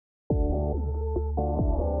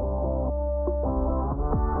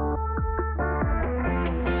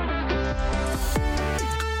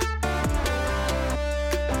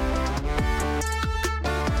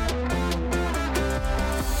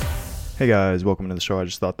Hey guys, welcome to the show. I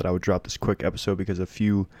just thought that I would drop this quick episode because a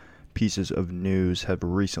few pieces of news have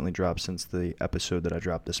recently dropped since the episode that I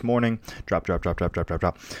dropped this morning. Drop.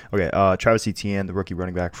 Okay, Travis Etienne, the rookie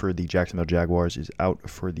running back for the Jacksonville Jaguars, is out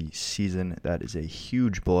for the season. That is a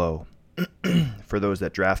huge blow for those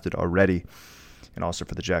that drafted already, and also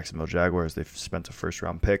for the Jacksonville Jaguars. They've spent a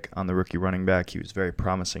first-round pick on the rookie running back. He was very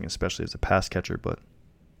promising, especially as a pass catcher, but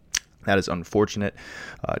that is unfortunate.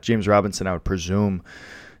 James Robinson, I would presume,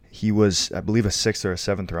 he was, I believe, a 6th or a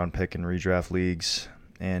 7th round pick in redraft leagues,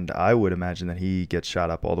 and I would imagine that he gets shot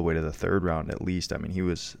up all the way to the 3rd round at least. I mean, he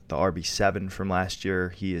was the RB7 from last year.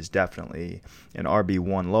 He is definitely an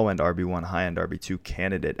RB1, low-end RB1, high-end RB2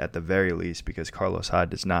 candidate at the very least, because Carlos Hyde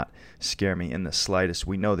does not scare me in the slightest.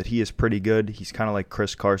 We know that he is pretty good. He's kind of like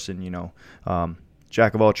Chris Carson,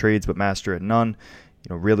 jack of all trades but master at none.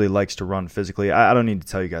 Really likes to run physically. I don't need to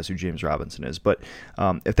tell you guys who James Robinson is, but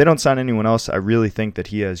if they don't sign anyone else, I really think that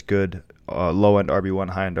he has good low-end RB1,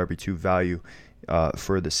 high-end RB2 value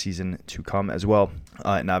for the season to come as well.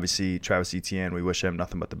 And obviously, Travis Etienne, we wish him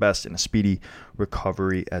nothing but the best and a speedy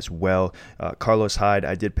recovery as well. Carlos Hyde,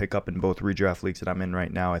 I did pick up in both redraft leagues that I'm in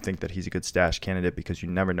right now. I think that he's a good stash candidate because you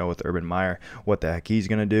never know with Urban Meyer what the heck he's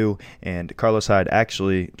going to do. And Carlos Hyde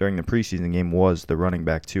actually, during the preseason game, was the running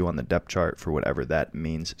back too on the depth chart for whatever that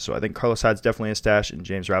means. So I think Carlos Hyde's definitely a stash, and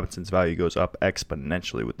James Robinson's value goes up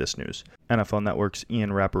exponentially with this news. NFL Network's Ian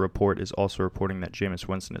Rappaport is also reporting that Jameis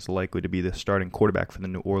Winston is likely to be the starting quarterback for the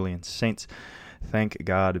New Orleans Saints. Thank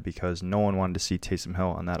God, because no one wanted to see Taysom Hill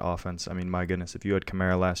on that offense. I mean, my goodness, if you had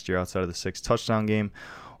Kamara last year outside of the 6 touchdown game,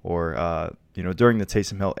 or during the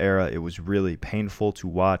Taysom Hill era, it was really painful to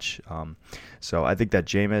watch. So I think that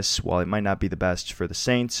Jameis, while it might not be the best for the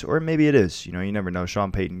Saints, or maybe it is, you never know.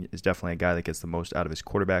 Sean Payton is definitely a guy that gets the most out of his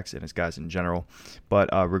quarterbacks and his guys in general. But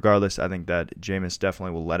regardless, I think that Jameis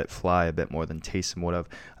definitely will let it fly a bit more than Taysom would have.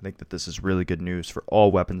 I think that this is really good news for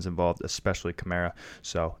all weapons involved, especially Kamara.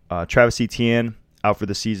 So Travis Etienne out for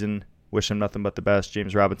the season. Wish him nothing but the best.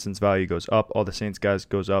 James Robinson's value goes up. All the Saints guys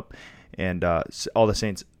goes up. And all the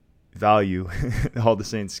Saints value, all the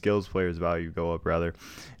Saints skills players value go up, rather.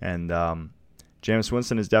 And Jameis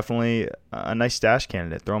Winston is definitely a nice stash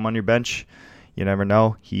candidate. Throw him on your bench. You never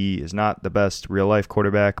know. He is not the best real-life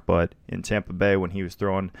quarterback, but in Tampa Bay, when he was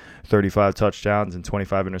throwing 35 touchdowns and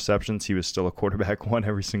 25 interceptions, he was still a quarterback one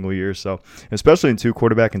every single year. So, especially in 2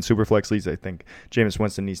 quarterback and superflex leagues, I think Jameis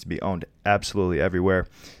Winston needs to be owned absolutely everywhere.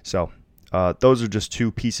 So, those are just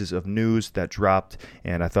 2 pieces of news that dropped,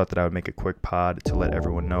 and I thought that I would make a quick pod to let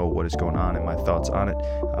everyone know what is going on and my thoughts on it.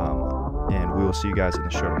 And we will see you guys in the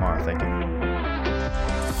show tomorrow. Thank you.